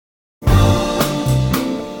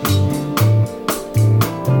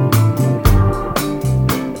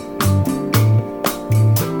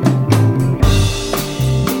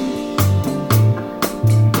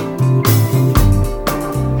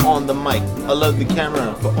love the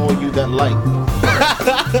camera for all you that like.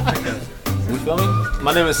 We filming?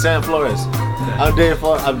 My name is Sam Flores. I'm David.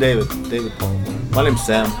 David Paul. My name's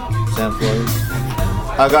Sam Flores.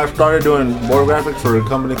 I got started doing board graphics for a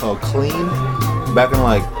company called Clean back in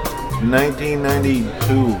like 1992,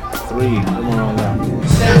 3, somewhere around there.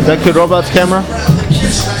 That Kid Robot's camera?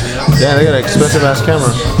 Yeah, they got an expensive ass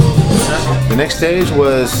camera. The next stage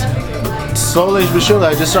was slowly but surely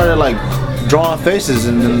I just started like drawing faces,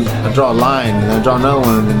 and then I draw a line, and then I draw another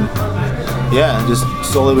one, and then yeah, just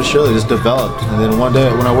slowly but surely just developed. And then one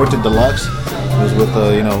day when I worked at Deluxe, it was with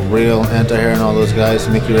Real, Anti-Hair, and all those guys,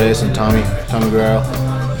 Mickey Reyes and Tommy Guerrero.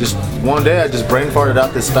 Just one day I just brain farted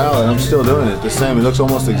out this style, and I'm still doing it the same. It looks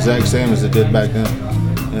almost the exact same as it did back then.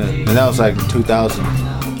 Yeah. And that was like 2000.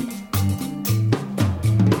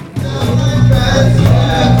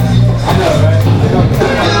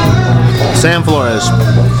 Sam Flores.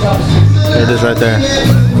 There it is right there.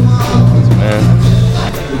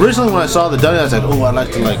 Originally when I saw the dummy, I was like, oh, I'd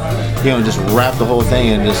like to just wrap the whole thing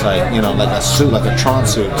in just like a suit, like a Tron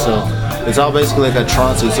suit. So it's all basically like a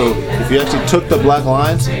Tron suit. So if you actually took the black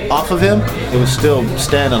lines off of him, it would still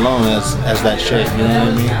stand alone as that shape, you know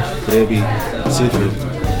what I mean? But it'd be see-through.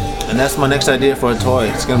 And that's my next idea for a toy.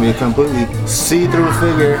 It's gonna be a completely see-through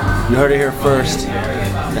figure. You heard it here first.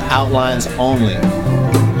 The outlines only.